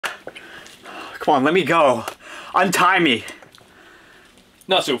Come on, let me go. Untie me.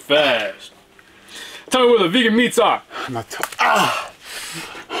 Not so fast. Tell me where the vegan meats are. I'm not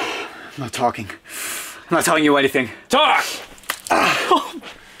talking. I'm not telling you anything. Talk!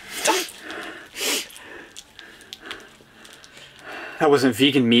 That wasn't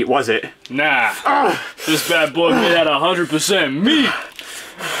vegan meat, was it? Nah. This bad boy made out of 100% meat.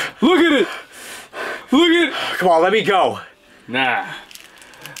 Look at it. Look at it. Come on, let me go. Nah.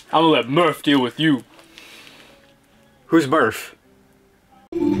 I'm gonna let MURPH deal with you. Who's MURPH?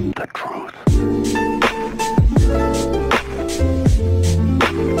 The truth.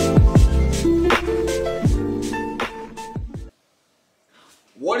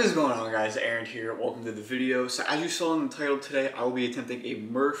 What is going on, guys? Aaron here. Welcome to the video. So as you saw in the title today, I will be attempting a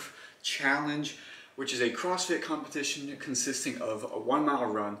MURPH challenge, which is a CrossFit competition consisting of a 1 mile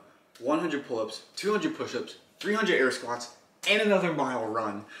run, 100 pull-ups, 200 push-ups, 300 air squats, and another mile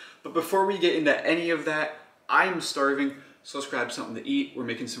run. But before we get into any of that, I am starving, so let's grab something to eat. We're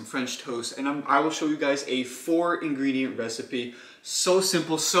making some French toast, and I will show you guys a 4-ingredient recipe. So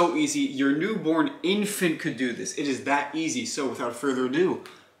simple, so easy. Your newborn infant could do this. It is that easy. So without further ado,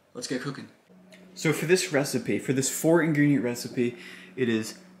 let's get cooking. So for this recipe, for this 4-ingredient recipe, it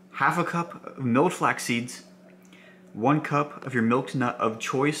is half a cup of milled flax seeds, 1 cup of your milk nut of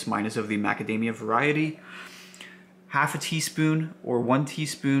choice, mine is of the macadamia variety, half a teaspoon or 1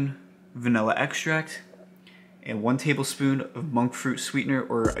 teaspoon vanilla extract, and 1 tablespoon of monk fruit sweetener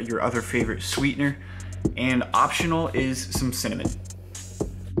or your other favorite sweetener, and optional is some cinnamon.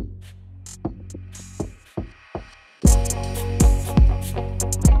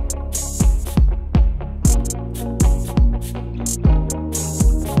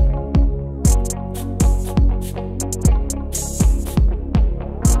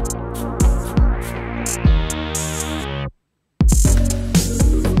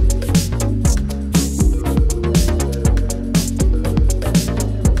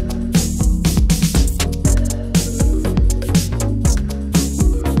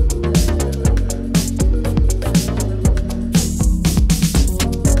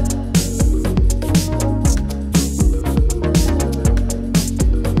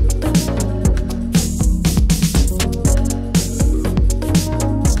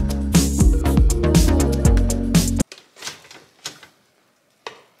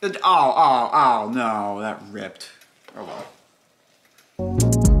 Oh, no, that ripped. Oh well.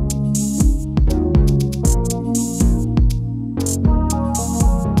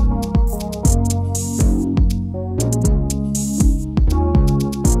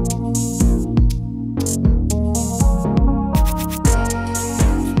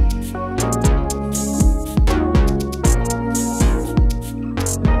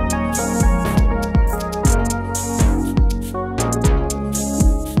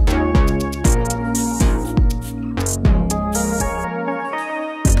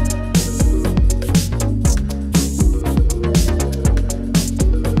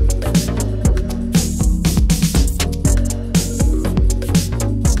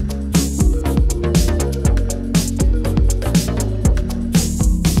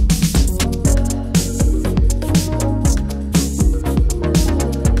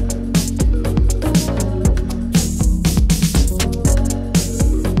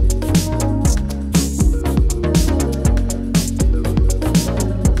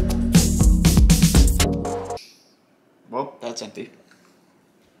 Well, that's empty.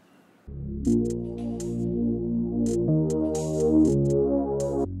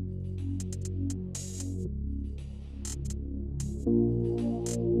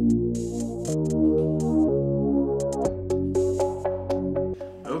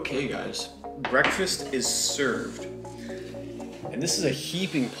 Okay guys, breakfast is served. And this is a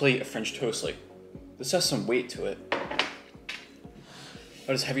heaping plate of French toast. Like, this has some weight to it. About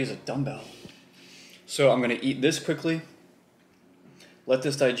as heavy as a dumbbell. So I'm gonna eat this quickly, let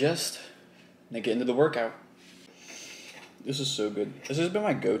this digest, and then get into the workout. This is so good. This has been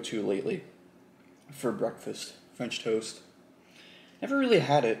my go-to lately for breakfast, French toast. Never really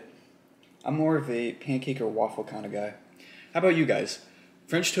had it. I'm more of a pancake or waffle kind of guy. How about you guys?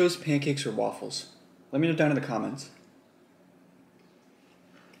 French toast, pancakes, or waffles? Let me know down in the comments.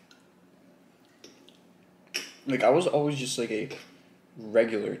 Like, I was always just like a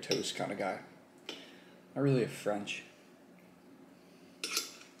regular toast kind of guy. Not really a French.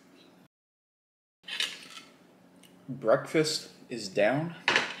 Breakfast is down.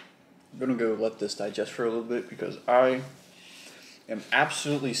 I'm gonna go let this digest for a little bit because I am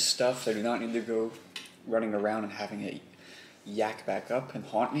absolutely stuffed. I do not need to go running around and having it yak back up and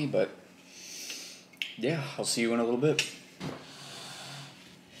haunt me, but yeah, I'll see you in a little bit.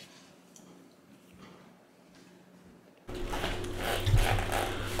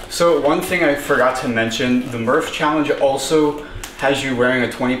 So one thing I forgot to mention, the MURPH challenge also has you wearing a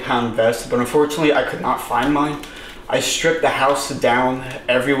 20-pound vest, but unfortunately I could not find mine. I stripped the house down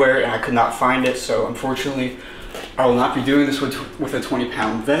everywhere and I could not find it, so unfortunately I will not be doing this with a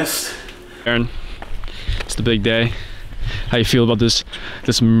 20-pound vest. Aaron, it's the big day. How you feel about this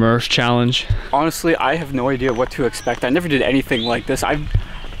MURPH challenge? Honestly, I have no idea what to expect. I never did anything like this.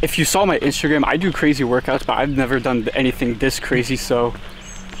 If you saw my Instagram, I do crazy workouts, but I've never done anything this crazy, so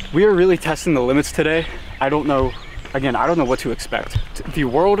we are really testing the limits today. I don't know, again, I don't know what to expect. The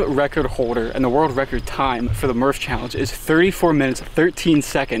world record holder and the world record time for the MURPH challenge is 34 minutes, 13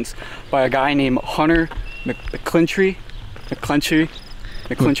 seconds by a guy named Hunter McClintry.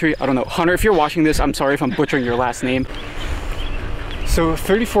 I don't know. Hunter, if you're watching this, I'm sorry if I'm butchering your last name. So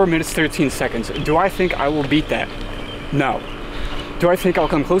 34 minutes, 13 seconds. Do I think I will beat that? No. Do I think I'll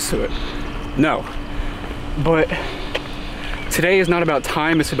come close to it? No. But today is not about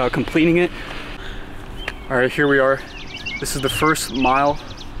time, it's about completing it. All right, here we are. This is the first mile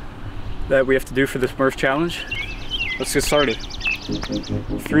that we have to do for this MURPH challenge. Let's get started.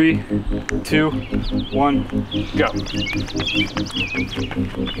 3, 2, 1, go.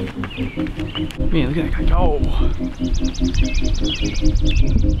 Man, look at that guy go.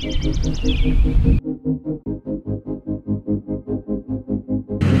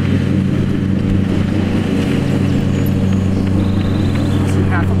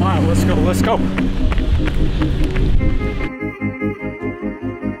 Half a mile, let's go, let's go.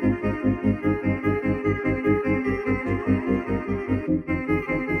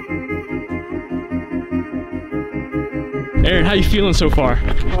 Aaron, how you feeling so far?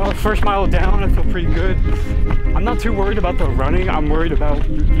 Well, first mile down, I feel pretty good. I'm not too worried about the running. I'm worried about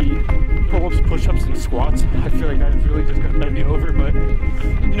the pull-ups, push-ups, and squats. I feel like that is really just gonna let me over, but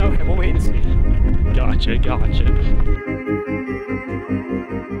you know, we'll wait and see. Gotcha, gotcha.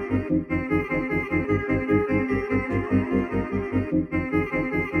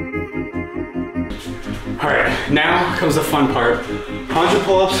 All right, now comes the fun part. 100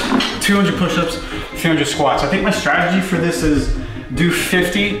 pull-ups, 200 push-ups, 300 squats. I think my strategy for this is do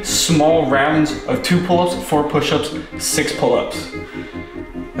 50 small rounds of 2 pull-ups, 4 push-ups, 6 pull-ups.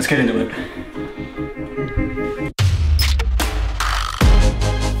 Let's get into it.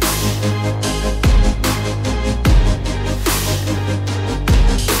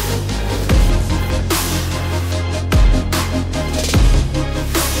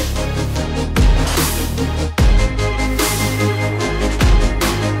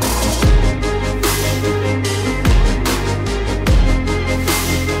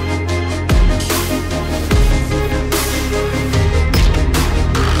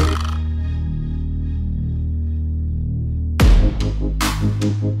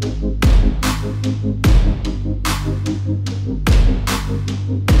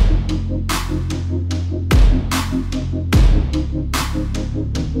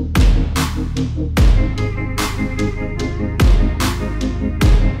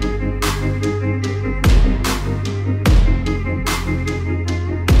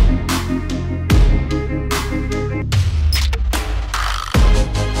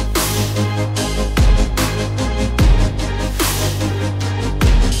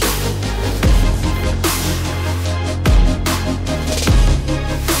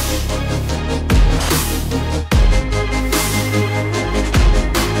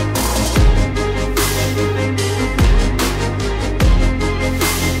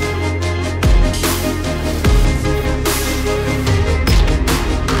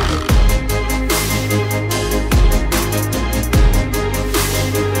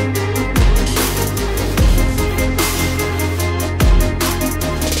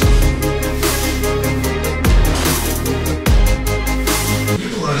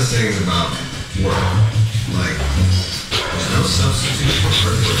 Things about work, like there's no substitute for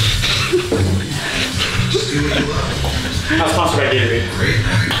hard work. Just do what you love. How's sponsored by Gatorade? Great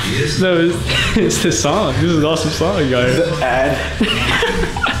ideas. No, it's this song. This is an awesome song, guys. The ad.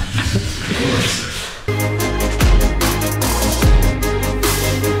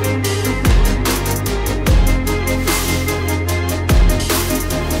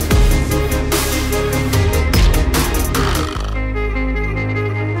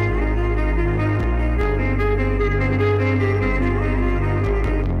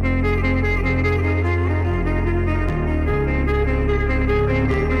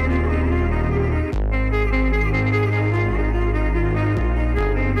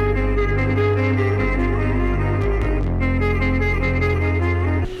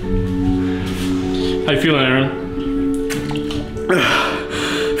 How you feeling, Aaron?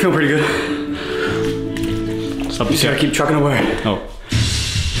 Feel pretty good. Stop. You just gotta keep trucking away. Oh.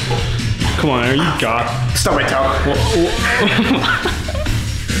 Come on, Aaron, you got it. Stop it, Tal.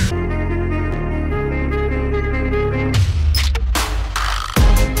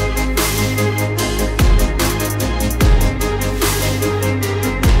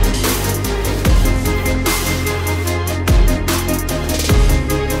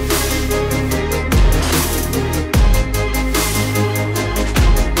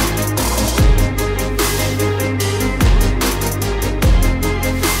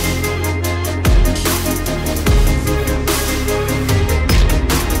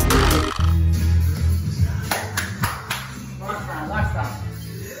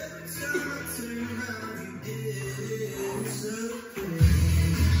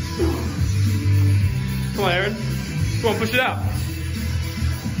 Come on, Aaron. Come on, push it out.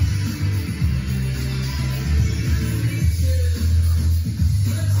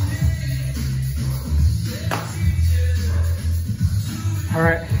 All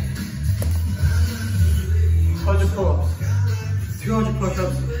right. 100 pull-ups, 200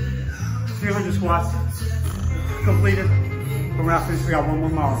 push-ups, 300 squats. Completed. But we're not finished. We got 1 more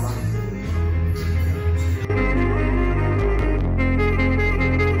mile to run.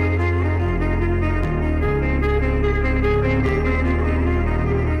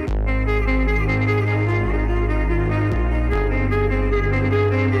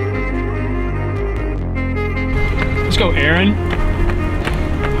 Let's go, Aaron.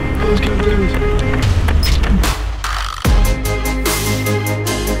 Let's go, dude.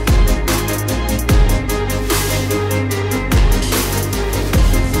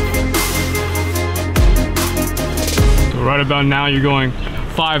 So right about now, you're going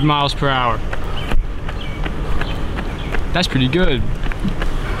 5 miles per hour. That's pretty good.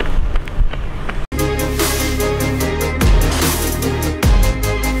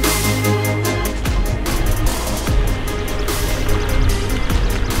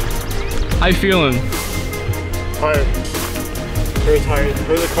 How you feeling? Tired. Very tired.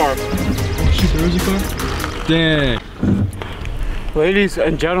 Where's the car? Oh shit, there is a car? Dang. Ladies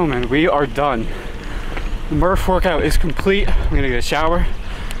and gentlemen, we are done. The MURPH workout is complete. I'm gonna get a shower.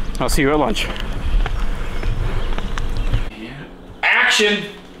 I'll see you at lunch. Action!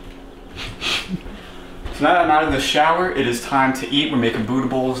 So now that I'm out of the shower, it is time to eat. We're making Buddha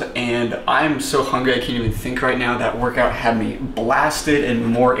bowls, and I'm so hungry I can't even think right now. That workout had me blasted in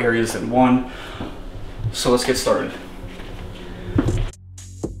more areas than one. So let's get started.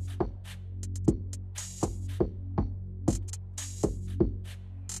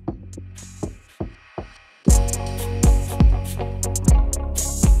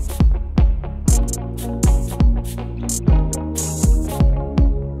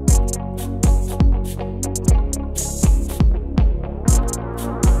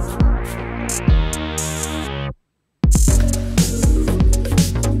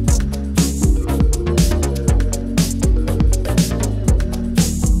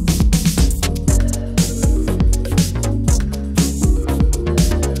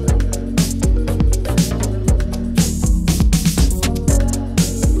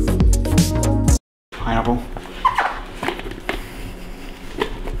 Pineapple.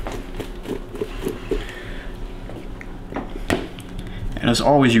 And as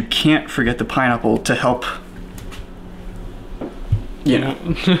always, you can't forget the pineapple to help, you know.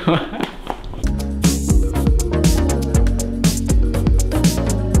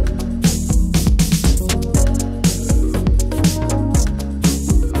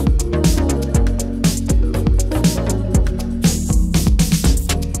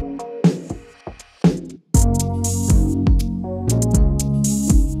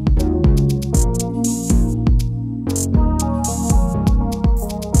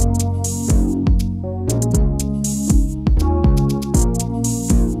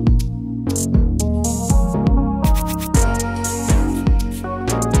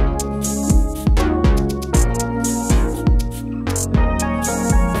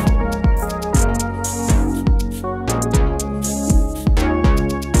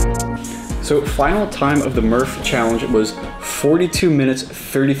 So final time of the MURPH challenge was 42 minutes,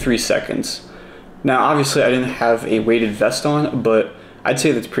 33 seconds. Now obviously I didn't have a weighted vest on, but I'd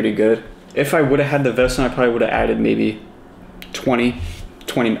say that's pretty good. If I would have had the vest on, I probably would have added maybe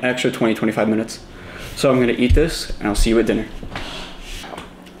 25 minutes. So I'm gonna eat this and I'll see you at dinner.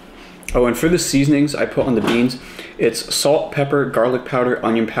 Oh, and for the seasonings I put on the beans, it's salt, pepper, garlic powder,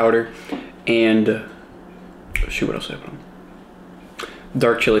 onion powder, and shoot, what else did I put on?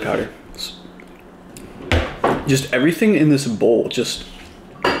 Dark chili powder. Just everything in this bowl just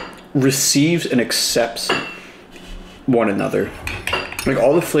receives and accepts one another. Like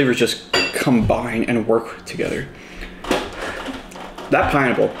all the flavors just combine and work together. That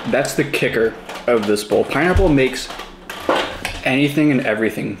pineapple, that's the kicker of this bowl. Pineapple makes anything and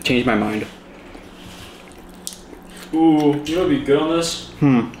everything. Change my mind. Ooh, you know what'd be good on this?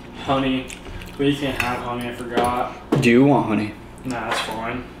 Honey. But you can't have honey, I forgot. Do you want honey? Nah, that's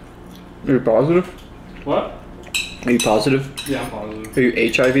fine. Are you positive? What? Are you positive? Yeah, I'm positive. Are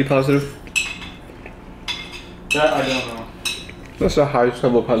you HIV positive? That I don't know. That's the highest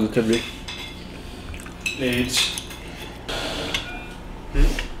level of positivity. AIDS.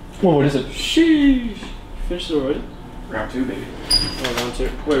 Well, what is it? Sheesh. Finished it already? Round 2, baby. Oh, round 2.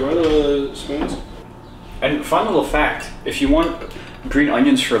 Wait, where are the spoons? And fun little fact, if you want green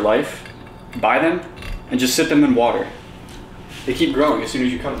onions for life, buy them and just sit them in water. They keep growing as soon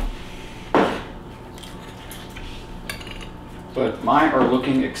as you cut them. But mine are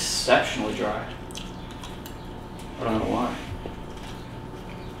looking exceptionally dry. I don't know why.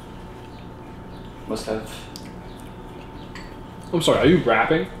 Must have. I'm sorry, are you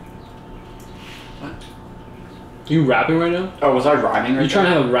rapping? What? Are you rapping right now? Oh, was I rhyming right You trying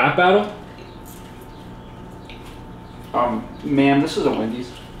to have a rap battle? Ma'am, this is a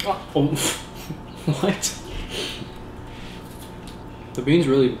Wendy's. Oh. What? The beans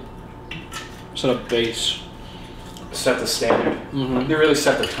really set a base. Set the standard. They really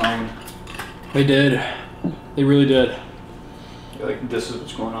set the tone. They did. They really did. Like, this is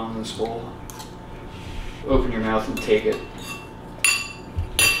what's going on in this bowl. Open your mouth and take it.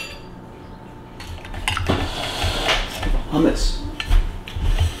 Hummus.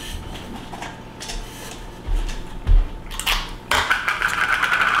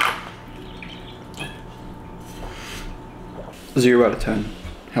 Zero out of 10.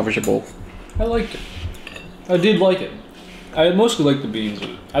 How was your bowl? I liked it. I did like it. I mostly like the beans.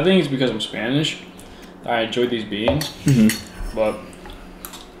 I think it's because I'm Spanish. I enjoyed these beans. But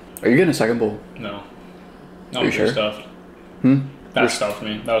Are you getting a second bowl? no. Are you sure? Stuffed. That stuffed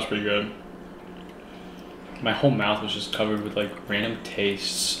me. That was pretty good. My whole mouth was just covered with like random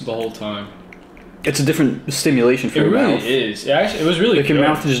tastes the whole time. It's a different stimulation for your mouth. It really is. It was really like good. your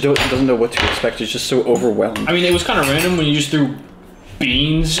mouth just doesn't know what to expect. It's just so overwhelmed. I mean, it was kind of random when you just threw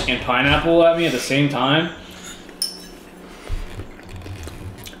beans and pineapple at me at the same time.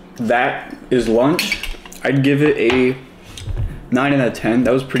 That is lunch. I'd give it a 9 out of 10.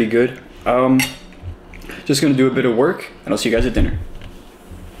 That was pretty good. Just gonna do a bit of work, and I'll see you guys at dinner.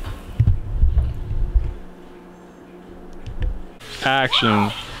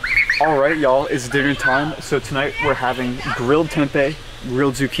 Action. All right, y'all, it's dinner time. So tonight we're having grilled tempeh,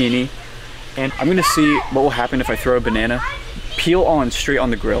 grilled zucchini, and I'm gonna see what will happen if I throw a banana, peel on straight on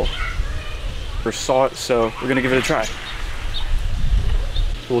the grill, or saw it. So we're gonna give it a try. A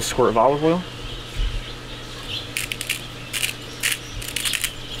little squirt of olive oil.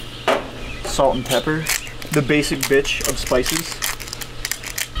 Salt and pepper. The basic bitch of spices.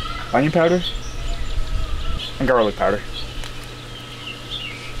 Onion powder. And garlic powder.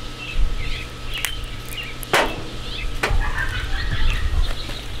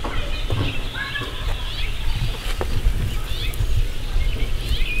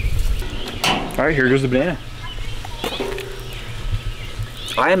 All right, here goes the banana.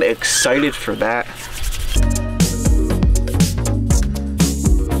 I am excited for that.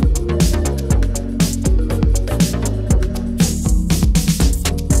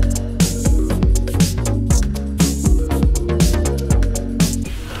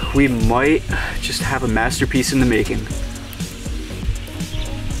 We might just have a masterpiece in the making.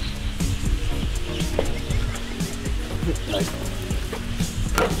 Nice.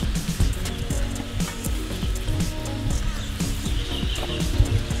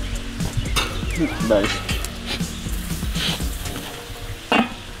 Nice.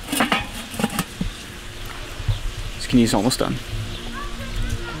 Zucchini's almost done.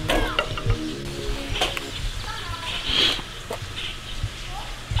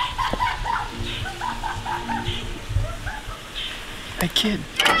 Hey kid,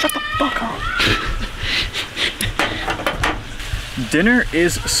 shut the fuck up. Dinner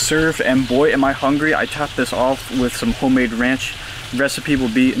is served, and boy am I hungry. I topped this off with some homemade ranch. Recipe will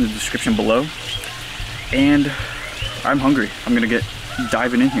be in the description below. And I'm hungry. I'm gonna get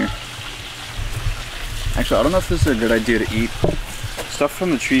diving in here. Actually, I don't know if this is a good idea to eat. Stuff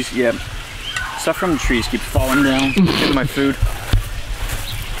from the trees, yeah. Stuff from the trees keeps falling down into my food.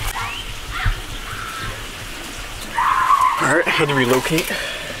 Alright, I had to relocate.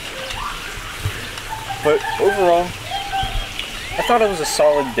 But overall, I thought it was a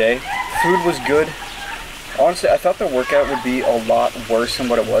solid day. Food was good. Honestly, I thought the workout would be a lot worse than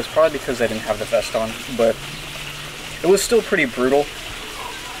what it was, probably because I didn't have the vest on, but it was still pretty brutal.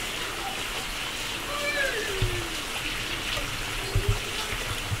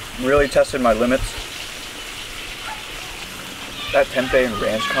 really tested my limits. That tempeh and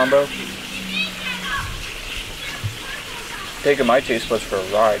ranch combo, taking my taste buds for a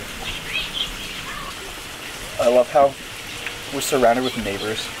ride. I love how we're surrounded with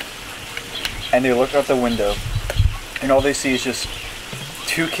neighbors, and they look out the window, and all they see is just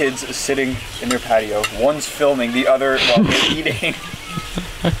two kids sitting in their patio. One's filming, the other while they're eating.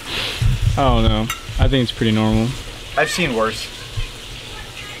 I don't know. I think it's pretty normal. I've seen worse.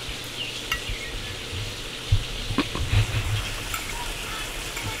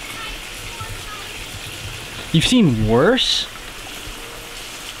 You've seen worse?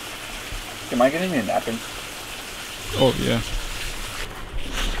 Am I getting a napkin? Oh, yeah.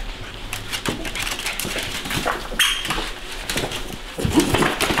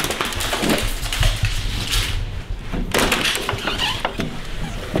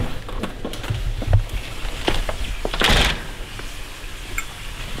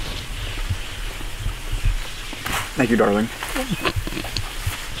 Thank you, darling.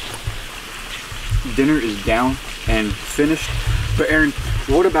 Dinner is down and finished. But Aaron,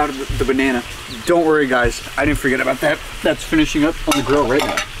 what about the banana? Don't worry, guys. I didn't forget about that. That's finishing up on the grill right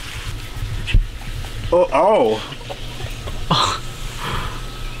now. Oh.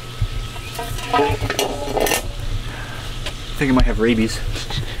 I think I might have rabies.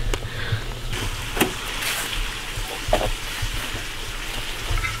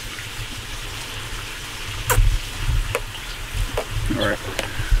 All right.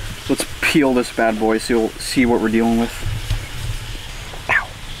 Let's peel this bad boy so you'll see what we're dealing with. Ow.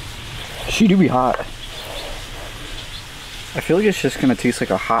 She do be hot. I feel like it's just gonna taste like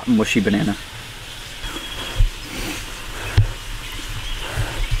a hot, mushy banana.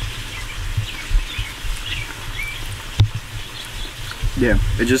 Yeah,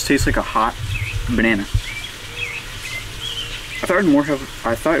 it just tastes like a hot banana.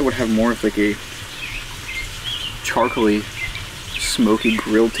 I thought it would have more of like a charcoaly, smoky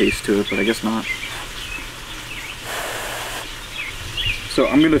grill taste to it, but I guess not. So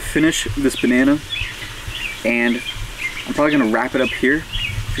I'm gonna finish this banana, and I'm probably gonna wrap it up here.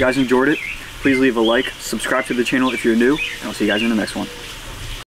 If you guys enjoyed it, please leave a like, subscribe to the channel if you're new, and I'll see you guys in the next one.